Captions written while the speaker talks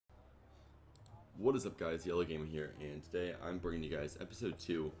What is up, guys? Yellow Gamer here, and today I'm bringing you guys episode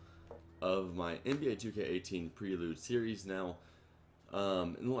 2 of my NBA 2K18 Prelude series. Now,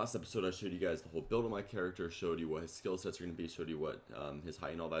 in the last episode I showed you guys the whole build of my character, showed you what his skill sets are going to be, showed you what his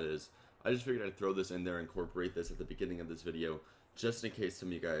height and all that is. I just figured I'd throw this in there, incorporate this at the beginning of this video, just in case some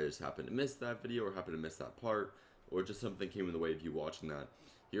of you guys happen to miss that video or happen to miss that part, or just something came in the way of you watching that.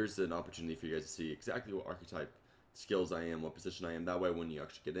 Here's an opportunity for you guys to see exactly what archetype skills I am, what position I am. That way when you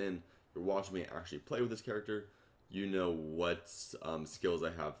actually get in, you're watching me actually play with this character, you know what skills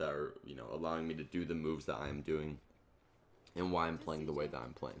I have that are, allowing me to do the moves that I am doing and why I'm playing the way that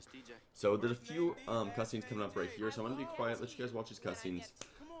I'm playing. So there's a few cutscenes coming up right here, so I'm going to be quiet, let you guys watch these cutscenes,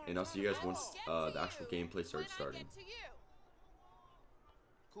 and I'll see you guys once the actual gameplay starts starting.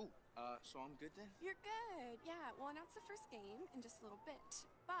 Cool. So I'm good then? You're good. Yeah, we'll announce the first game in just a little bit.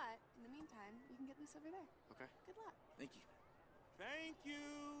 But in the meantime, you can get loose over there. Okay. Good luck. Thank you. Thank you.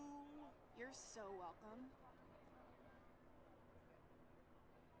 You're so welcome.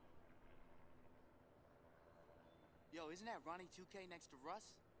 Yo, isn't that Ronnie 2K next to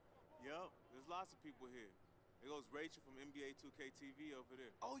Russ? Yup, there's lots of people here. There goes Rachel from NBA 2K TV over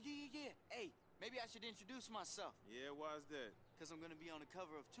there. Oh, yeah. Hey, maybe I should introduce myself. Yeah, why's that? Because I'm going to be on the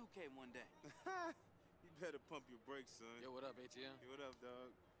cover of 2K one day. You better pump your brakes, son. Yo, what up, ATM? Yo, what up,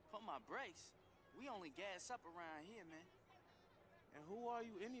 dog? Pump my brakes? We only gas up around here, man. And who are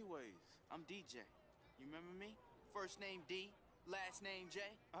you anyways? I'm DJ. You remember me? First name D, last name J.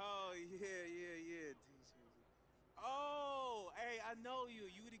 Oh, yeah, DJ. Oh, hey, I know you.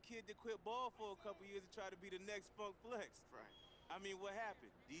 You the kid that quit ball for a couple years to try to be the next Funk Flex. Right. I mean, what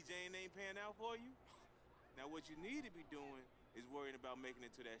happened? DJing ain't paying out for you? Now, what you need to be doing is worrying about making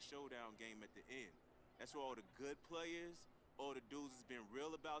it to that showdown game at the end. That's where all the good players, all the dudes that's been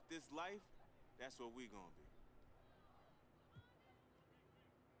real about this life, that's where we gonna be.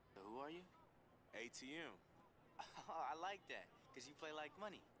 So who are you? ATM. Oh, I like that, because you play like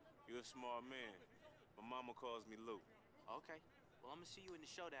money. You're a smart man. My mama calls me Lou. Okay. Well, I'm going to see you in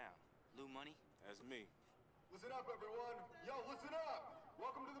the showdown, Lou Money. That's me. Listen up, everyone. Yo, listen up.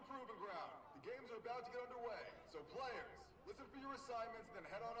 Welcome to the Proving Ground. The games are about to get underway. So players, listen for your assignments and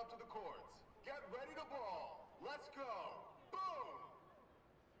then head on up to the courts. Get ready to ball. Let's go. Boom!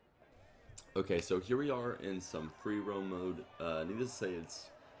 Okay, so here we are in some free roam mode. Needless to say,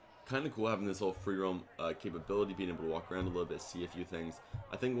 it's kind of cool having this whole free roam capability, being able to walk around a little bit, see a few things.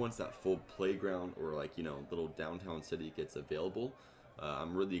 I think once that full playground or little downtown city gets available,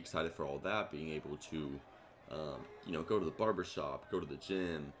 I'm really excited for all that, being able to go to the barber shop, go to the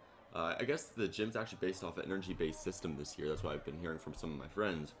gym. I guess the gym's actually based off an energy-based system this year. That's what I've been hearing from some of my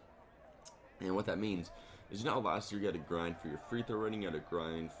friends. And what that means is, last year you had to grind for your free throw rating, you had to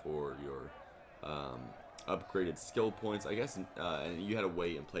grind for your upgraded skill points, I guess, and you had to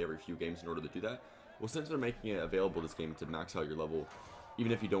wait and play every few games in order to do that. Well, since they're making it available this game to max out your level,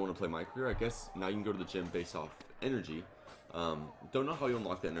 even if you don't want to play my career, I guess now you can go to the gym based off energy. Don't know how you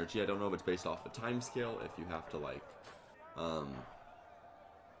unlock the energy. I don't know if it's based off a time scale, if you have to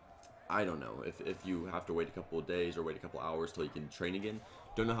I don't know if you have to wait a couple of days or wait a couple hours till you can train again.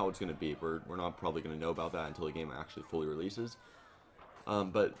 Don't know how it's going to be. We're not probably going to know about that until the game actually fully releases.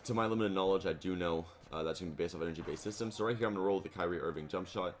 But to my limited knowledge, I do know that's going to be based off energy-based systems. So right here, I'm going to roll with the Kyrie Irving jump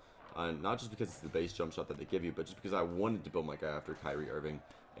shot. Not just because it's the base jump shot that they give you, but just because I wanted to build my guy after Kyrie Irving.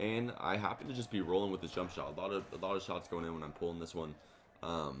 And I happen to just be rolling with this jump shot. A lot of shots going in when I'm pulling this one.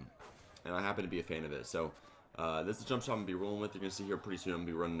 And I happen to be a fan of it. So this is the jump shot I'm going to be rolling with. You're going to see here pretty soon I'm going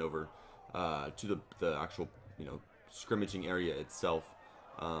to be running over to the actual, scrimmaging area itself.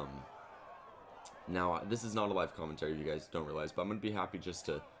 Now, this is not a live commentary, if you guys don't realize, but I'm going to be happy just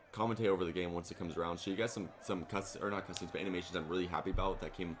to commentate over the game once it comes around. So you guys some cuts, or not cutscenes, but animations I'm really happy about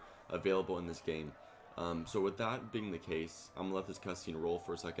that came available in this game. So with that being the case, I'm going to let this cutscene roll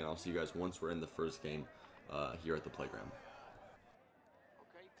for a second. I'll see you guys once we're in the first game here at the playground.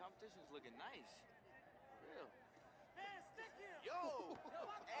 Okay, competition's looking nice. Real. Man, stick him! Yo!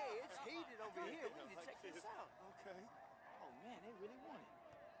 Hey, it's heated over here. We need to check this out. Okay. Oh, man, they really want it.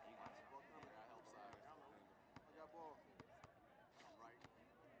 You guys I got ball. I'm right.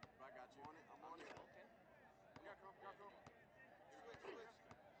 I got you. I'm on it. okay. Y'all come. Switch. I'm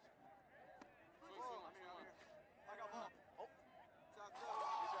here. I got ball. Oh. Top.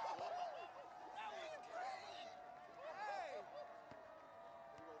 That was great. Hey!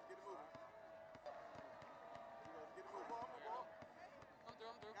 Get it moving. Get it moving. Ball. I'm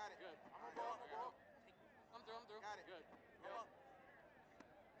through. Got it. Good. I'm on ball. I'm through. Got it. Good. Go.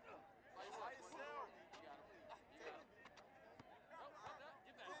 By yourself. You got it. Get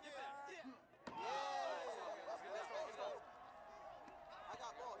that. Yeah. Let's go. I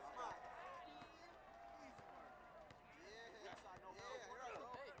got ball. He's mine.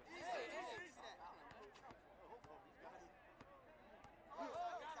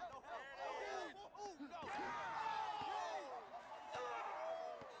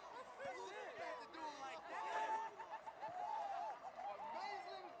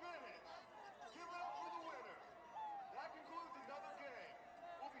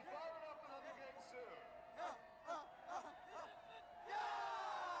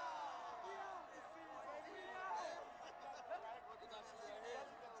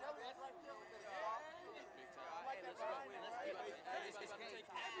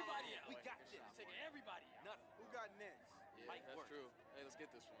 That's true. Hey, let's get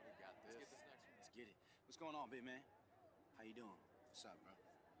this one. We got this. Let's get this next one. Let's get it. What's going on, big man? How you doing? What's up, bro?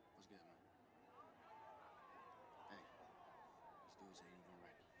 What's good, man? Hey, these dudes ain't even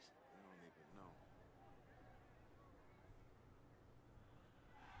ready. They don't even know.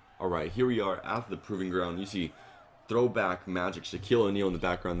 All right, here we are at the proving ground. You see throwback Magic Shaquille O'Neal in the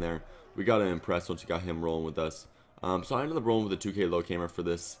background there. We got to impress once we got him rolling with us. So I ended up rolling with the 2K low camera for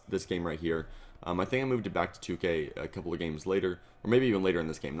this game right here. I think I moved it back to 2K a couple of games later, or maybe even later in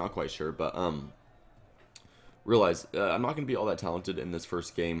this game, not quite sure. But realize I'm not going to be all that talented in this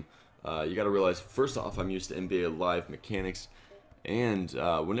first game. You got to realize, first off, I'm used to NBA Live mechanics. And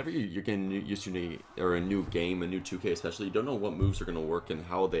whenever you're getting used to a new game, a new 2K especially, you don't know what moves are going to work and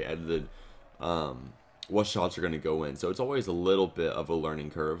how they edited what shots are going to go in. So it's always a little bit of a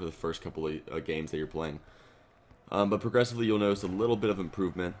learning curve for the first couple of games that you're playing. But progressively, you'll notice a little bit of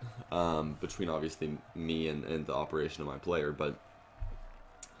improvement between, obviously, me and the operation of my player. But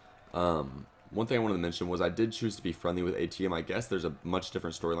one thing I wanted to mention was I did choose to be friendly with ATM. I guess there's a much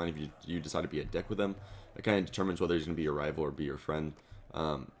different storyline if you decide to be a dick with them. It kind of determines whether he's going to be your rival or be your friend.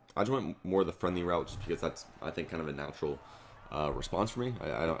 I just went more the friendly route just because that's, I think, kind of a natural response for me.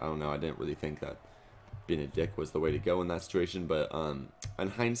 I don't know. I didn't really think that being a dick was the way to go in that situation. But in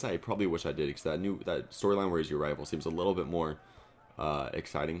hindsight, I probably wish I did, because that storyline where he's your rival seems a little bit more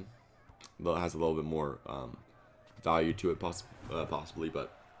exciting. It has a little bit more value to it, possibly.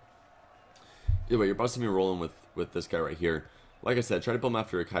 But anyway, you're about to see me rolling with this guy right here. Like I said, try to build him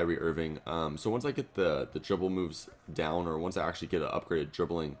after a Kyrie Irving. So once I get the dribble moves down, or once I actually get an upgraded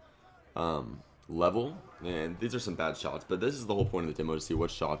dribbling level, and these are some bad shots, but this is the whole point of the demo, to see what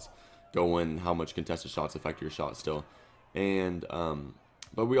shots go in, how much contested shots affect your shot still. And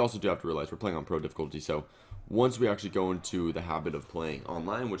but we also do have to realize we're playing on pro difficulty, so once we actually go into the habit of playing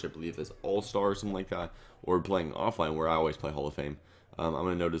online, which I believe is All-Star or something like that, or playing offline where I always play Hall of Fame, I'm going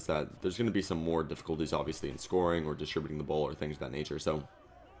to notice that there's going to be some more difficulties, obviously, in scoring or distributing the ball or things of that nature. So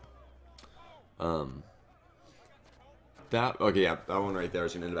that one right there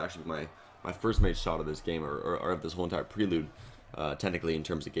is going to end up actually being my first made shot of this game, or of this whole entire prelude, technically, in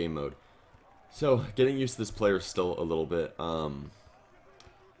terms of game mode. So getting used to this player is still a little bit,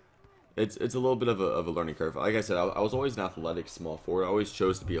 it's a little bit of a learning curve. Like I said, I was always an athletic small forward. I always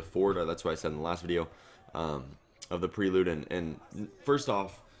chose to be a forward. That's what I said in the last video of the prelude. And first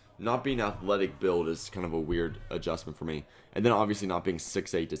off, not being athletic build is kind of a weird adjustment for me. And then obviously not being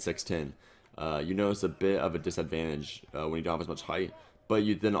 6'8 to 6'10, you notice a bit of a disadvantage when you don't have as much height. But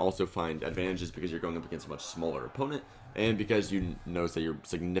you then also find advantages because you're going up against a much smaller opponent, and because you notice that you're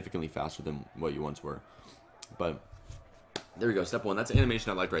significantly faster than what you once were. But there we go, step one. That's the animation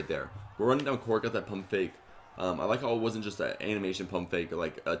I like right there. We're running down court, got that pump fake. I like how it wasn't just an animation pump fake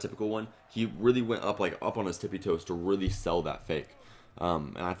like a typical one. He really went up on his tippy toes to really sell that fake.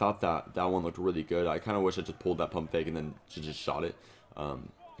 And I thought that one looked really good. I kind of wish I just pulled that pump fake and then just shot it.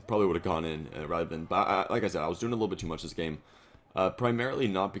 Probably would have gone in rather than. But like I said, I was doing a little bit too much this game. Primarily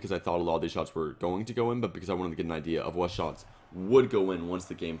not because I thought a lot of these shots were going to go in, but because I wanted to get an idea of what shots would go in once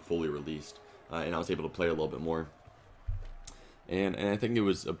the game fully released, and I was able to play a little bit more. And I think it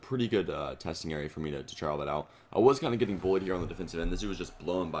was a pretty good testing area for me to try all that out. I was kind of getting bullied here on the defensive end. This dude was just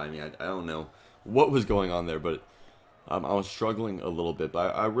blowing by me. I don't know what was going on there, but I was struggling a little bit.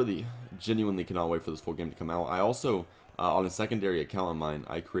 But I really genuinely cannot wait for this full game to come out. I also, on a secondary account of mine,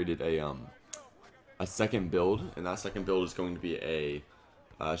 I created a second build, and that second build is going to be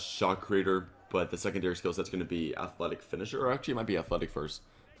a shot creator, but the secondary skill set's going to be athletic finisher, or actually it might be athletic first,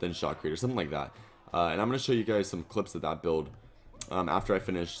 then shot creator, something like that. And I'm going to show you guys some clips of that build after I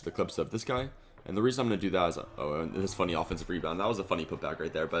finish the clips of this guy. And the reason I'm going to do that is, this funny offensive rebound, that was a funny putback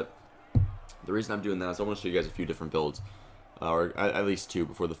right there, but the reason I'm doing that is I want to show you guys a few different builds, or at least two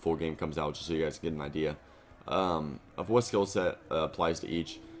before the full game comes out, just so you guys can get an idea of what skill set applies to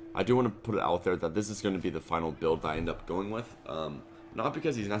each. I do want to put it out there that this is going to be the final build that I end up going with. Not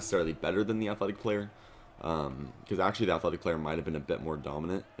because he's necessarily better than the athletic player, because actually the athletic player might have been a bit more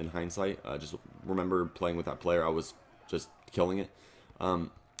dominant in hindsight. Just remember playing with that player, I was just killing it.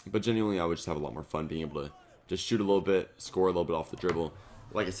 But genuinely, I would just have a lot more fun being able to just shoot a little bit, score a little bit off the dribble.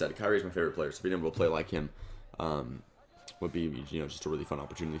 Like I said, Kyrie is my favorite player, so being able to play like him would be, just a really fun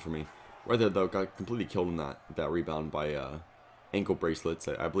opportunity for me. Right there, though, got completely killed in that rebound by ankle bracelets.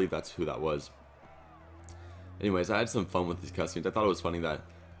 I believe that's who that was. Anyways, I had some fun with these cutscenes. I thought it was funny that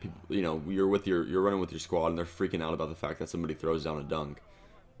people, you're running with your squad and they're freaking out about the fact that somebody throws down a dunk,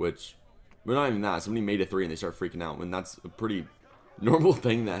 which, but not even that. Somebody made a three and they start freaking out, and that's a pretty normal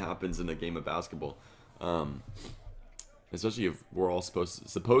thing that happens in a game of basketball. Especially if we're all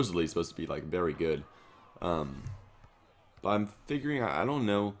supposedly supposed to be like very good. But I'm figuring, I don't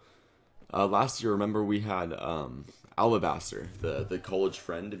know. Last year, remember we had Alabaster, the college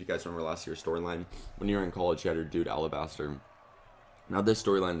friend. If you guys remember last year's storyline, when you were in college, you had your dude Alabaster. Now this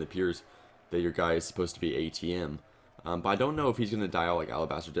storyline, it appears that your guy is supposed to be ATM. But I don't know if he's going to die out like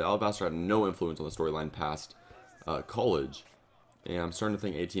Alabaster did. Alabaster had no influence on the storyline past college. And I'm starting to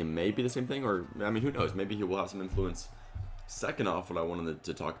think ATM may be the same thing, or, I mean, who knows? Maybe he will have some influence. Second off, what I wanted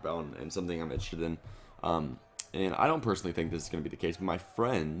to talk about, and something I'm interested in, and I don't personally think this is going to be the case, but my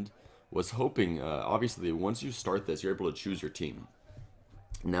friend was hoping, obviously, once you start this, you're able to choose your team.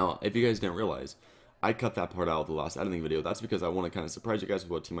 Now, if you guys didn't realize, I cut that part out of the last editing video. That's because I want to kind of surprise you guys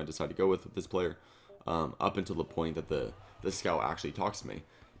with what team I decide to go with this player, up until the point that the scout actually talks to me.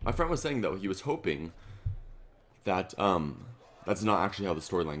 My friend was saying, though, he was hoping that, that's not actually how the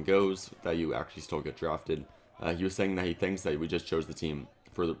storyline goes, that you actually still get drafted. He was saying that he thinks that we just chose the team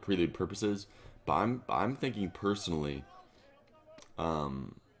for the prelude purposes, but I'm thinking personally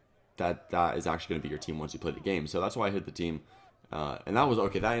that is actually going to be your team once you play the game. So that's why I hit the team, and that was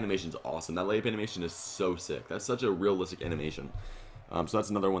okay. That animation's awesome. That layup animation is so sick. That's such a realistic animation. So that's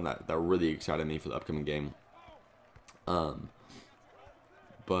another one that really excited me for the upcoming game.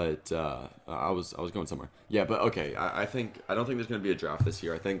 But I was going somewhere. Yeah, but okay. I don't think there's going to be a draft this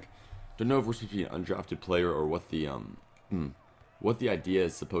year. Don't know if we're supposed to be an undrafted player or what the idea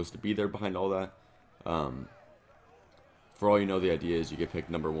is supposed to be there behind all that. For all you know, the idea is you get picked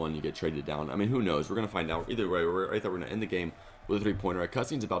number 1, you get traded down. I mean, who knows? We're gonna find out. Either way, we're gonna end the game with a 3-pointer. A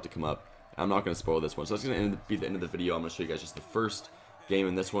cutscene's about to come up. I'm not gonna spoil this one, so that's gonna be the end of the video. I'm gonna show you guys just the first game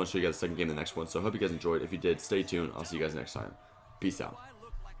in this one, show you guys the second game in the next one. So I hope you guys enjoyed. If you did, stay tuned. I'll see you guys next time. Peace out. I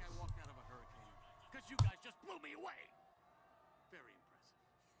look like I walked out of a hurricane, because you guys just blew me away. Very impressive.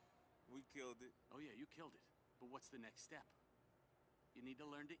 We killed it. Oh yeah, you killed it. But what's the next step? You need to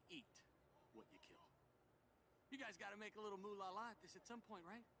learn to eat what you kill. You guys got to make a little moolah at this at some point,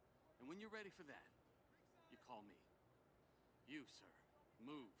 right? And when you're ready for that, you call me. You, sir.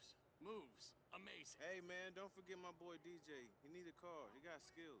 Moves. Moves. Amazing. Hey, man, don't forget my boy DJ. He need a card. He got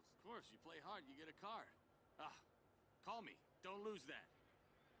skills. Of course, you play hard, you get a card. Call me. Don't lose that.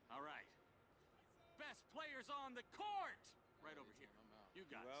 All right. Best players on the court! Right over here. You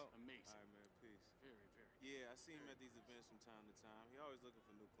guys, amazing. All right, man, peace. Very, very. Yeah, I see him at these events from time to time. He always looking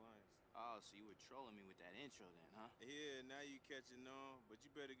for new clients. Oh, so you were trolling me with that intro then, huh? Yeah, now you catching on, but you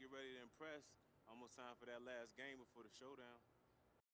better get ready to impress. Almost time for that last game before the showdown.